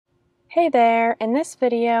Hey there! In this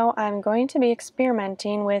video I'm going to be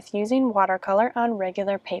experimenting with using watercolor on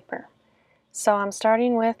regular paper. So I'm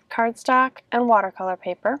starting with cardstock and watercolor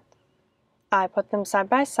paper. I put them side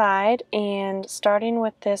by side, and starting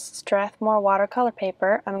with this Strathmore watercolor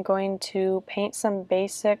paper I'm going to paint some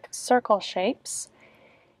basic circle shapes,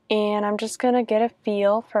 and I'm just going to get a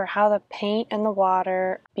feel for how the paint and the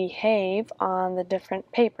water behave on the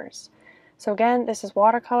different papers. So again, this is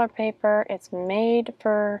watercolor paper. It's made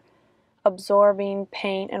for absorbing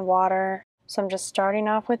paint and water, so I'm just starting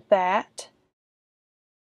off with that.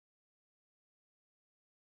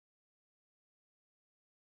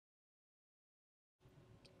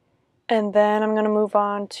 And then I'm going to move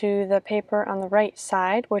on to the paper on the right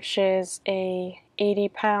side, which is a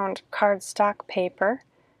 80-pound cardstock paper.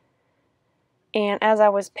 And as I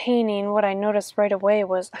was painting, what I noticed right away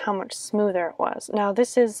was how much smoother it was. Now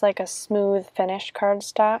this is like a smooth finish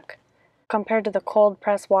cardstock. Compared to the cold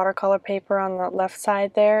press watercolor paper on the left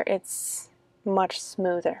side there, it's much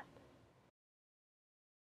smoother.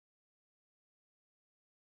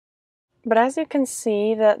 But as you can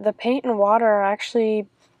see, the paint and water are actually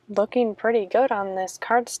looking pretty good on this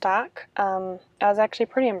cardstock. I was actually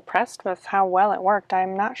pretty impressed with how well it worked.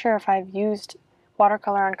 I'm not sure if I've used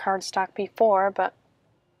watercolor on cardstock before, but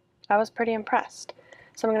I was pretty impressed.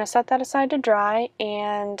 So I'm going to set that aside to dry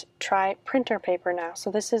and try printer paper now.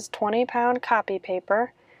 So this is 20-pound copy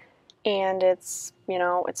paper, and it's,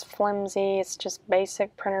 it's flimsy, it's just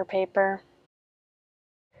basic printer paper.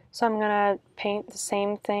 So I'm going to paint the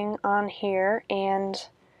same thing on here, and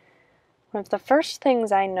one of the first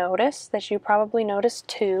things I noticed, that you probably noticed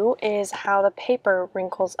too, is how the paper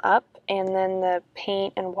wrinkles up, and then the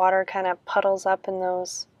paint and water kind of puddles up in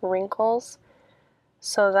those wrinkles.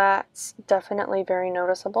 So that's definitely very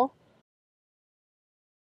noticeable.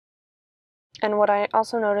 And what I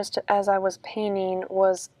also noticed as I was painting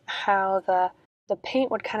was how the paint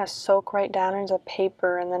would kind of soak right down into the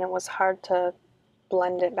paper, and then it was hard to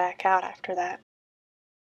blend it back out after that.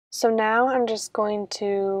 So now I'm just going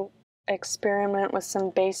to experiment with some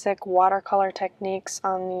basic watercolor techniques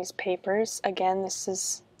on these papers. Again, this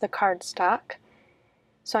is the cardstock.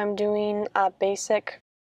 So I'm doing a basic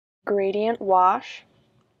gradient wash,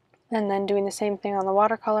 and then doing the same thing on the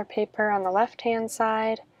watercolor paper on the left hand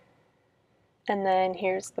side. And then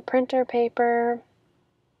here's the printer paper.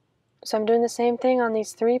 So I'm doing the same thing on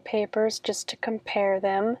these three papers just to compare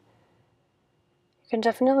them. You can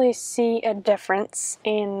definitely see a difference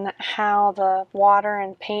in how the water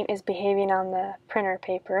and paint is behaving on the printer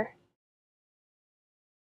paper.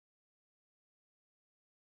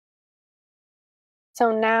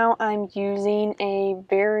 So now I'm using a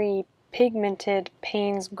very pigmented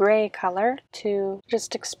Payne's gray color to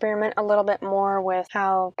just experiment a little bit more with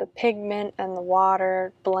how the pigment and the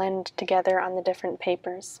water blend together on the different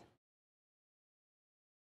papers.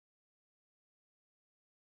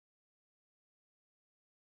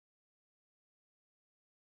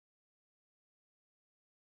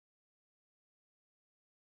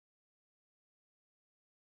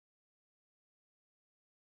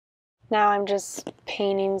 Now I'm just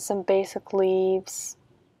painting some basic leaves.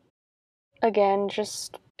 Again,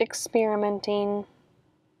 just experimenting,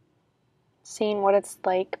 seeing what it's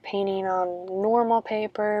like painting on normal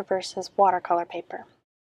paper versus watercolor paper.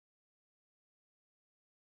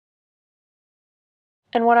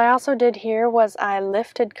 And what I also did here was I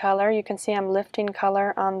lifted color. You can see I'm lifting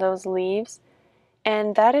color on those leaves.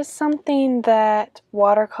 And that is something that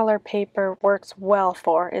watercolor paper works well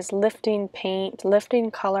for, is lifting paint, lifting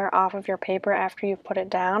color off of your paper after you've put it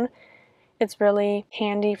down. It's really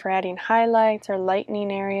handy for adding highlights or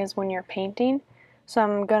lightening areas when you're painting. So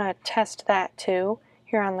I'm going to test that too.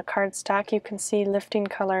 Here on the cardstock you can see lifting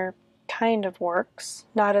color kind of works,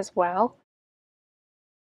 not as well.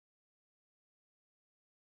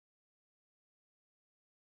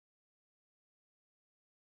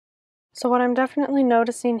 So what I'm definitely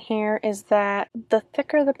noticing here is that the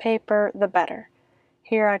thicker the paper, the better.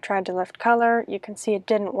 Here I tried to lift color. You can see it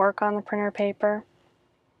didn't work on the printer paper.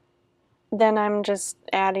 Then I'm just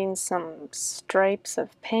adding some stripes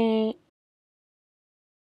of paint.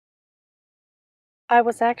 I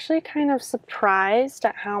was actually kind of surprised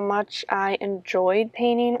at how much I enjoyed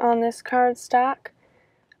painting on this cardstock.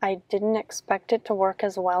 I didn't expect it to work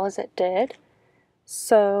as well as it did.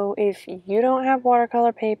 So if you don't have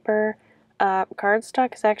watercolor paper,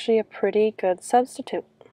 cardstock is actually a pretty good substitute.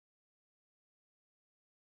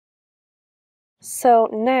 So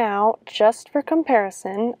now, just for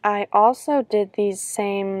comparison, I also did these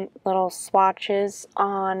same little swatches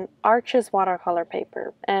on Arches watercolor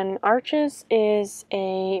paper. And Arches is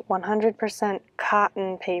a 100%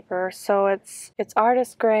 cotton paper, so it's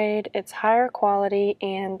artist grade, it's higher quality,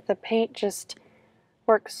 and the paint just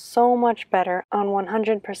works so much better on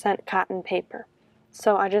 100% cotton paper.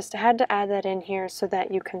 So I just had to add that in here so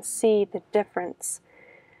that you can see the difference.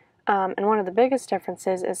 And one of the biggest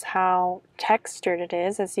differences is how textured it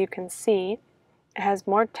is. As you can see, it has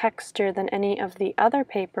more texture than any of the other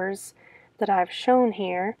papers that I've shown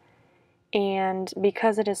here. And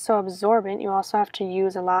because it is so absorbent, you also have to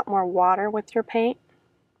use a lot more water with your paint.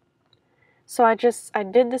 So I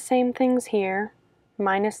did the same things here,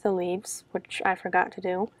 minus the leaves, which I forgot to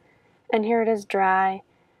do. And here it is dry.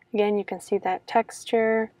 Again, you can see that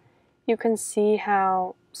texture. You can see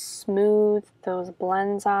how smooth those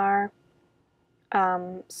blends are.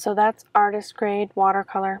 So that's artist grade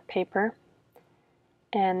watercolor paper.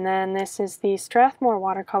 And then this is the Strathmore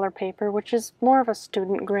watercolor paper, which is more of a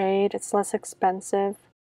student grade. It's less expensive.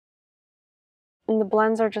 And the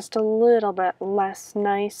blends are just a little bit less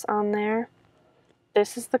nice on there.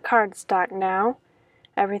 This is the cardstock now.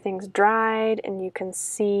 Everything's dried and you can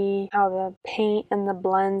see how the paint and the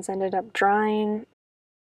blends ended up drying.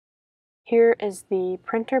 Here is the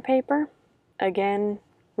printer paper. Again,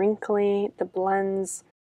 wrinkly, the blends.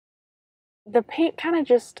 The paint kind of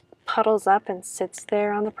just puddles up and sits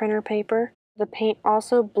there on the printer paper. The paint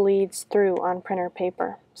also bleeds through on printer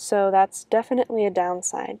paper, so that's definitely a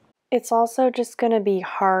downside. It's also just going to be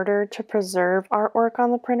harder to preserve artwork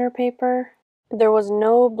on the printer paper. There was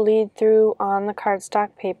no bleed through on the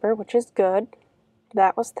cardstock paper, which is good.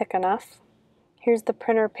 That was thick enough. Here's the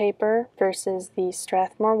printer paper versus the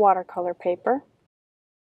Strathmore watercolor paper.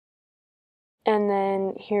 And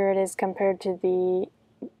then here it is compared to the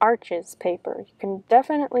Arches paper. You can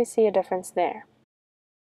definitely see a difference there.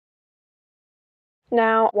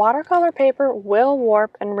 Now, watercolor paper will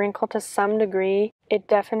warp and wrinkle to some degree. It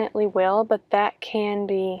definitely will, but that can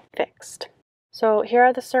be fixed. So here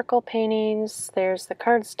are the circle paintings. There's the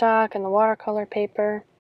cardstock and the watercolor paper.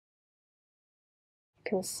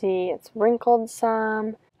 You can see it's wrinkled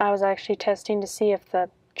some. I was actually testing to see if the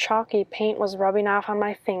chalky paint was rubbing off on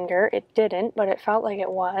my finger. It didn't, but it felt like it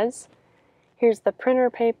was. Here's the printer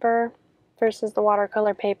paper versus the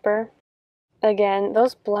watercolor paper. Again,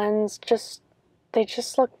 those blends they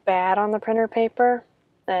just look bad on the printer paper,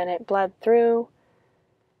 and it bled through.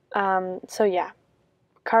 So yeah,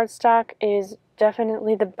 cardstock is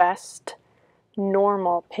definitely the best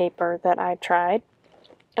normal paper that I tried.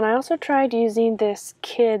 And I also tried using this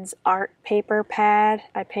kids art paper pad.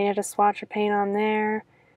 I painted a swatch of paint on there,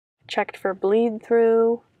 checked for bleed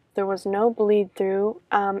through. There was no bleed through.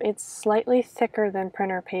 It's slightly thicker than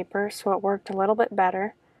printer paper, so it worked a little bit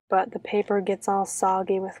better, but the paper gets all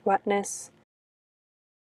soggy with wetness.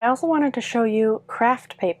 I also wanted to show you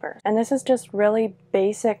Kraft paper, and this is just really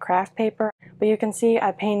basic Kraft paper, but you can see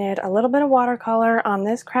I painted a little bit of watercolor on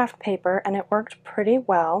this Kraft paper and it worked pretty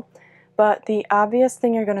well. But the obvious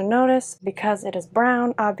thing you're going to notice, because it is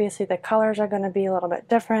brown, obviously the colors are going to be a little bit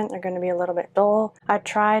different. They're going to be a little bit dull. I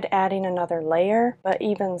tried adding another layer, but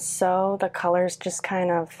even so, the colors just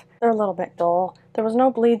they're a little bit dull. There was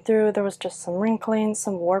no bleed through, there was just some wrinkling,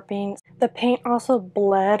 some warping. The paint also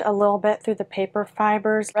bled a little bit through the paper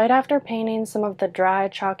fibers. Right after painting, some of the dry,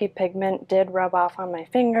 chalky pigment did rub off on my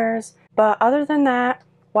fingers. But other than that,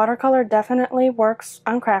 watercolor definitely works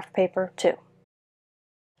on Kraft paper too.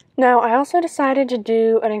 Now, I also decided to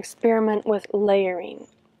do an experiment with layering.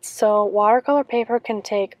 So watercolor paper can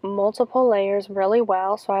take multiple layers really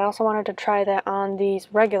well, so I also wanted to try that on these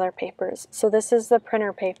regular papers. So this is the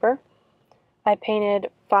printer paper. I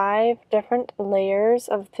painted 5 different layers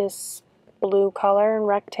of this blue color in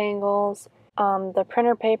rectangles. The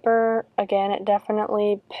printer paper, again, it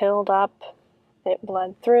definitely pilled up, it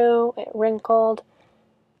bled through, it wrinkled.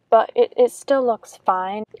 But it still looks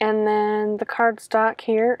fine. And then the cardstock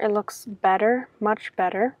here, it looks better, much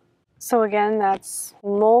better. So again, that's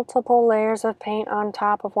multiple layers of paint on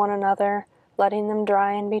top of one another, letting them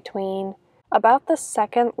dry in between. About the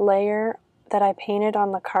second layer that I painted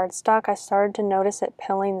on the cardstock, I started to notice it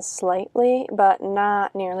pilling slightly, but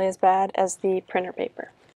not nearly as bad as the printer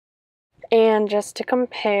paper. And just to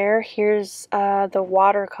compare, here's the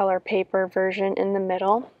watercolor paper version in the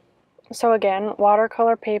middle. So again,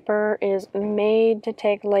 watercolor paper is made to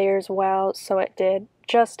take layers well, so it did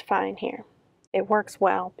just fine here. It works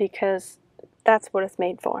well because that's what it's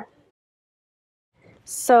made for.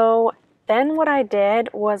 So Then what I did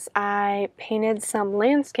was I painted some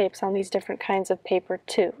landscapes on these different kinds of paper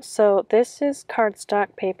too. So this is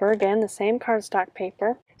cardstock paper, again the same cardstock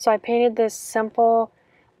paper. So I painted this simple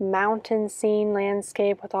mountain scene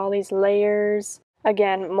landscape with all these layers.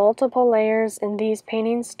 Again, multiple layers in these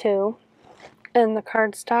paintings too. And the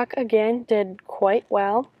cardstock again did quite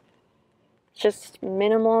well. Just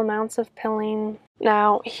minimal amounts of pilling.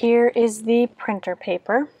 Now here is the printer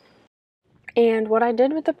paper. And what I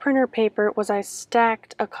did with the printer paper was I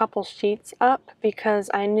stacked a couple sheets up because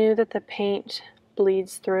I knew that the paint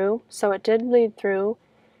bleeds through. So it did bleed through.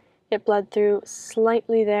 It bled through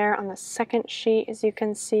slightly there on the second sheet, as you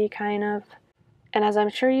can see, kind of. And as I'm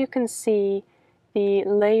sure you can see, the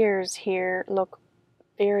layers here look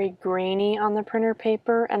very grainy on the printer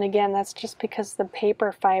paper. And again, that's just because the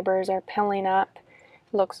paper fibers are pilling up.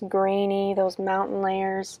 It looks grainy, those mountain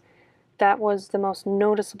layers. That was the most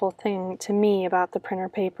noticeable thing to me about the printer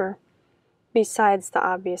paper, besides the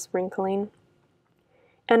obvious wrinkling.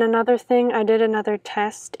 And another thing, I did another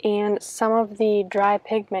test and some of the dry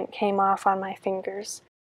pigment came off on my fingers.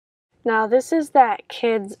 Now this is that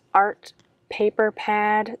kids' art paper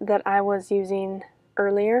pad that I was using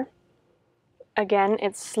earlier. Again,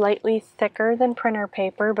 it's slightly thicker than printer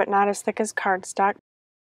paper, but not as thick as cardstock.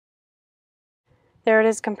 There it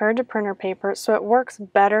is compared to printer paper, so it works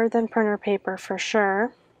better than printer paper for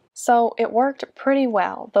sure. So it worked pretty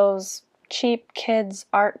well. Those cheap kids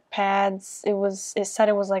art pads, it said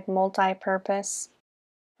it was like multi-purpose.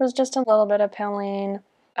 It was just a little bit of pilling,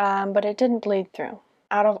 but it didn't bleed through.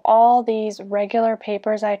 Out of all these regular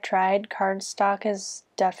papers I tried, cardstock is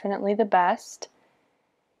definitely the best.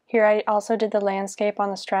 Here I also did the landscape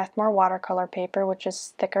on the Strathmore watercolor paper, which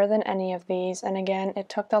is thicker than any of these, and again, it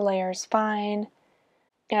took the layers fine.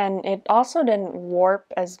 And it also didn't warp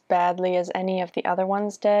as badly as any of the other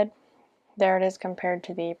ones did. There it is compared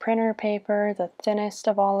to the printer paper, the thinnest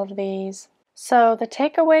of all of these. So the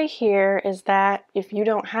takeaway here is that if you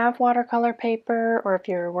don't have watercolor paper, or if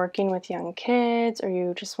you're working with young kids, or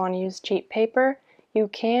you just want to use cheap paper, you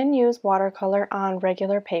can use watercolor on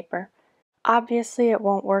regular paper. Obviously it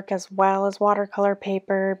won't work as well as watercolor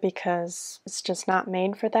paper because it's just not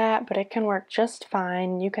made for that, but it can work just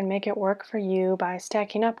fine. You can make it work for you by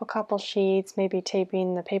stacking up a couple sheets, maybe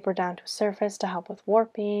taping the paper down to a surface to help with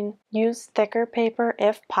warping. Use thicker paper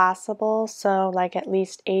if possible, so like at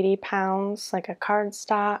least 80 pounds, like a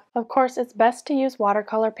cardstock. Of course, it's best to use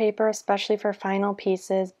watercolor paper, especially for final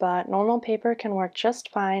pieces, but normal paper can work just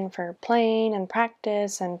fine for playing and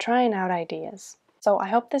practice and trying out ideas. So I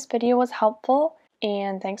hope this video was helpful,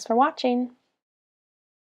 and thanks for watching.